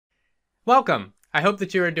Welcome! I hope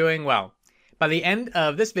that you are doing well. By the end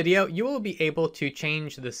of this video, you will be able to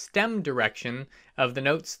change the stem direction of the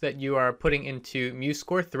notes that you are putting into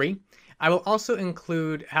MuseScore 3. I will also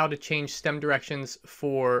include how to change stem directions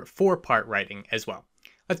for 4-part writing as well.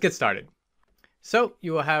 Let's get started. So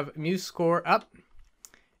you will have MuseScore up,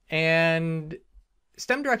 and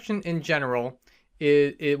stem direction in general,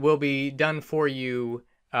 it will be done for you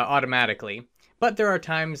automatically. But there are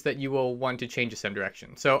times that you will want to change the stem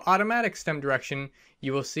direction. So automatic stem direction,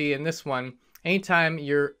 you will see in this one, anytime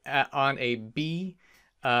you're on a B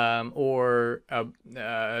or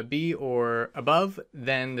a B or above,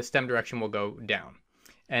 then the stem direction will go down.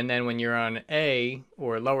 And then when you're on A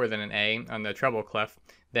or lower than an A on the treble clef,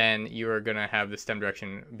 then you are going to have the stem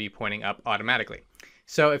direction be pointing up automatically.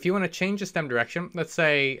 So if you want to change the stem direction, let's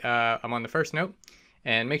say I'm on the first note,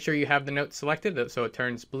 and make sure you have the note selected so it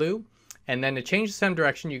turns blue. And then to change the stem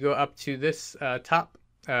direction, you go up to this top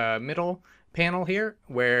middle panel here,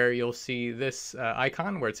 where you'll see this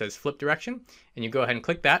icon where it says flip direction, and you go ahead and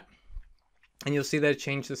click that, and you'll see that it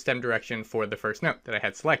changed the stem direction for the first note that I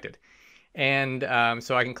had selected. And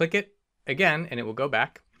so I can click it again, and it will go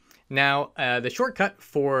back. Now, the shortcut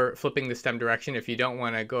for flipping the stem direction, if you don't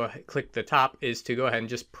want to go click the top, is to go ahead and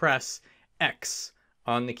just press X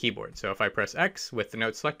on the keyboard. So if I press X with the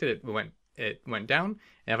note selected, it went down,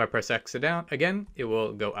 and if I press X down again, it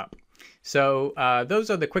will go up. So those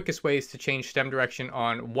are the quickest ways to change stem direction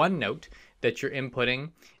on one note that you're inputting.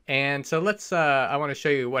 And so let's I want to show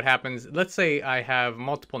you what happens. Let's say I have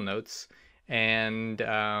multiple notes, and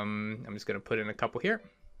I'm just going to put in a couple here.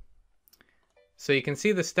 So you can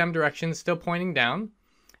see the stem direction still pointing down,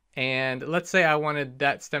 and let's say I wanted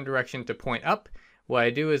that stem direction to point up. What I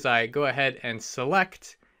do is I go ahead and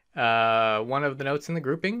select one of the notes in the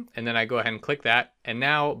grouping, and then I go ahead and click that, and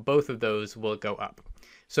now both of those will go up.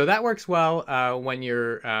 So that works well when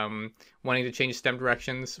you're wanting to change stem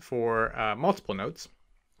directions for multiple notes.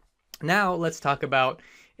 Now let's talk about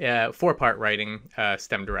 4-part writing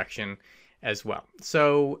stem direction as well.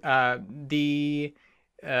 So the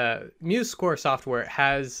MuseScore software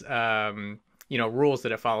has rules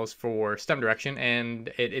that it follows for stem direction,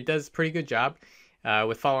 and it does a pretty good job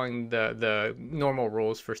with following the normal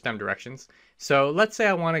rules for stem directions. So let's say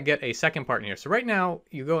I want to get a second part in here. So right now,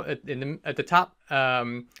 you go at the top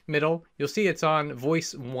middle, you'll see it's on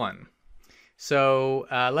voice 1. So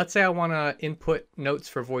let's say I want to input notes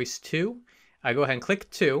for voice 2. I go ahead and click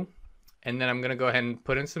 2, and then I'm going to go ahead and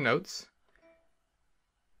put in some notes.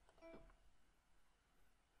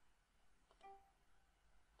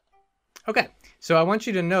 Okay, so I want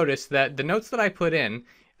you to notice that the notes that I put in,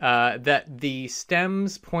 that the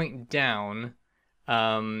stems point down,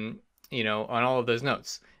 on all of those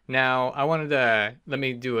notes. Now, I wanted to, let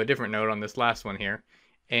me do a different note on this last one here.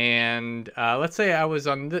 And let's say I was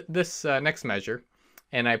on this next measure,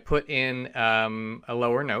 and I put in a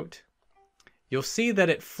lower note. You'll see that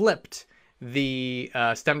it flipped the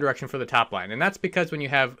stem direction for the top line. And that's because when you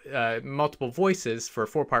have multiple voices for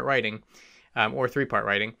 4-part writing, or 3-part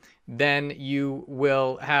writing, then you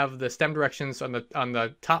will have the stem directions on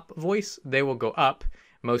the top voice, they will go up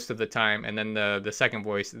most of the time, and then the second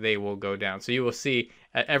voice, they will go down. So you will see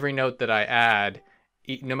at every note that I add,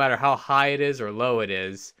 no matter how high it is or low it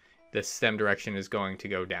is, the stem direction is going to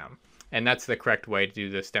go down. And that's the correct way to do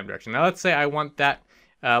the stem direction. Now let's say I want that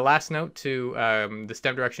last note to the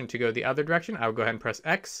stem direction to go the other direction. I'll go ahead and press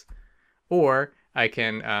X, or I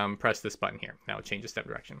can press this button here. Now it'll change the stem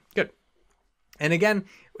direction. Good. And again,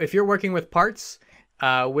 if you're working with parts,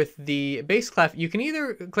 with the bass clef, you can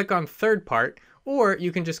either click on 3rd part, or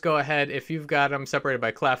you can just go ahead, if you've got them separated by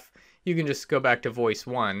clef, you can just go back to voice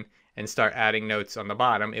 1 and start adding notes on the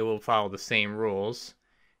bottom. It will follow the same rules.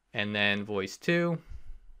 And then voice 2.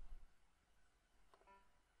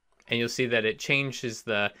 And you'll see that it changes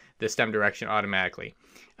the stem direction automatically.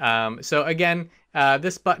 So again,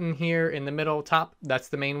 this button here in the middle top, that's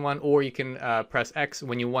the main one, or you can press X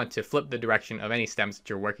when you want to flip the direction of any stems that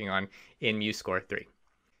you're working on in MuseScore 3.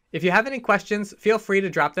 If you have any questions, feel free to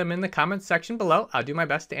drop them in the comments section below. I'll do my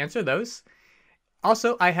best to answer those.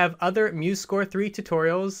 Also, I have other MuseScore 3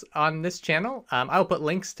 tutorials on this channel. I'll put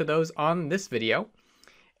links to those on this video.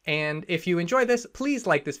 And if you enjoy this, please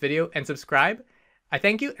like this video and subscribe. I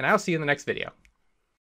thank you, and I'll see you in the next video.